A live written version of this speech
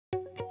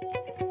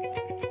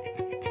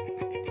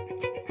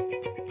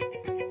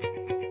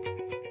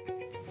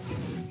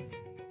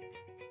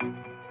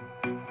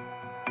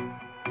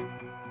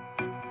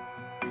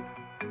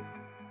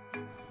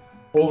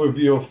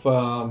overview of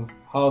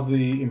how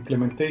the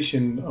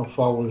implementation of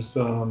ours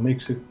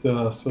makes it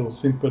so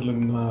simple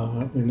and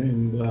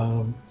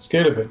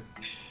scalable.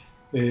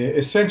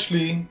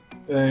 Essentially,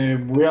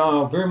 we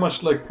are very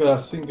much like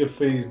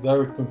single-phase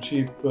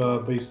direct-on-chip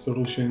based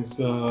solutions.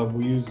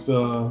 We use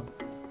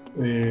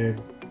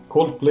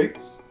cold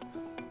plates,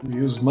 we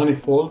use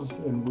manifolds,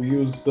 and we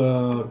use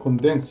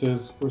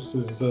condensers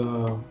versus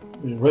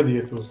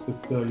radiators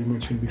that you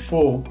mentioned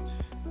before.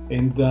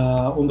 And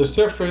on the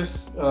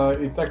surface,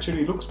 it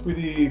actually looks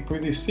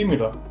pretty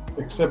similar,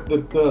 except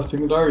that the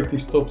similarity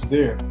stops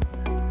there.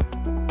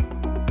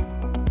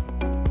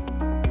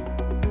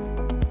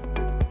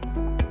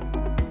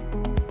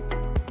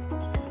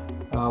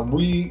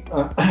 We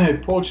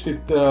approached it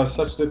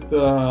such that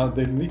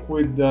the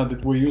liquid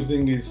that we're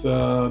using is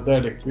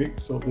dielectric,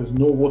 so there's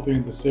no water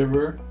in the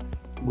server,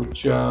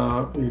 which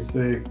is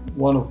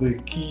one of the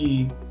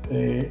key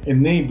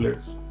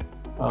enablers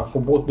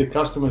for both the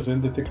customers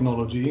and the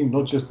technology.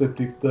 Not just that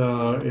it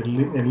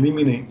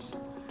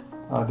eliminates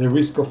the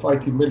risk of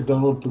IT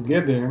meltdown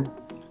altogether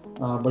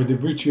by the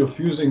virtue of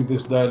using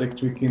this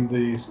dielectric in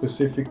the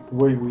specific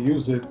way we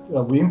use it,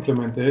 we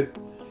implement it.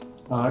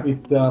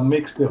 It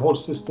makes the whole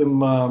system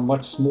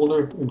much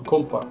smaller and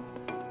compact.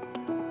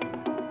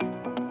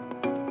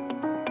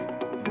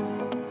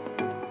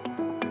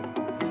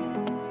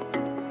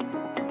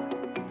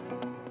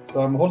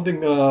 So I'm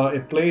holding a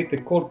plate,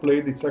 a cold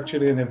plate. It's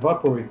actually an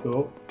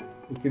evaporator.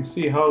 You can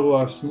see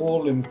how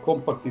small and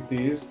compact it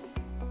is.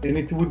 And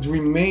it would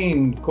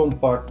remain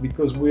compact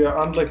because we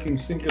are unlike in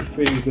single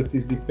phase that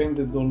is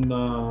dependent on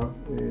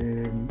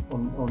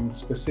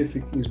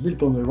specific, is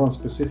built on around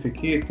specific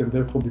heat and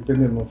therefore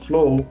dependent on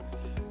flow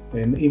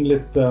and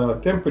inlet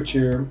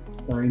temperature.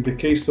 In the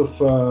case of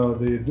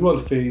the dual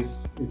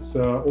phase, it's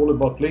all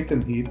about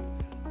latent heat,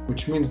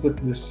 which means that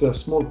this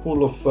small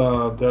pool of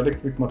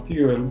dielectric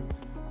material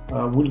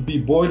will be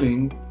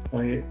boiling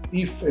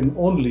if and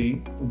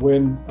only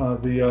when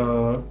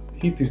the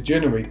heat is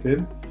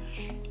generated.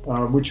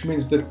 Which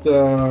means that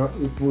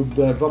it would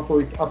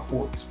evaporate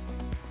upwards.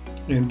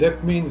 And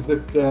that means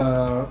that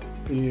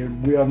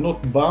we are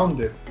not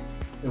bounded,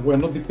 we are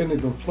not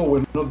dependent on flow,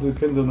 we're not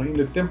dependent on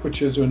inlet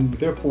temperatures, and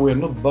therefore we are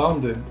not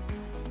bounded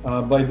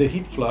by the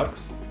heat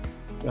flux,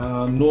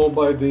 nor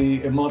by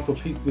the amount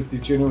of heat that is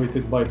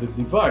generated by the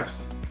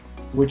device,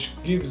 which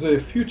gives a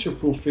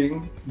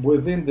future-proofing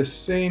within the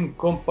same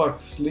compact,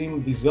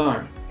 slim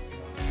design.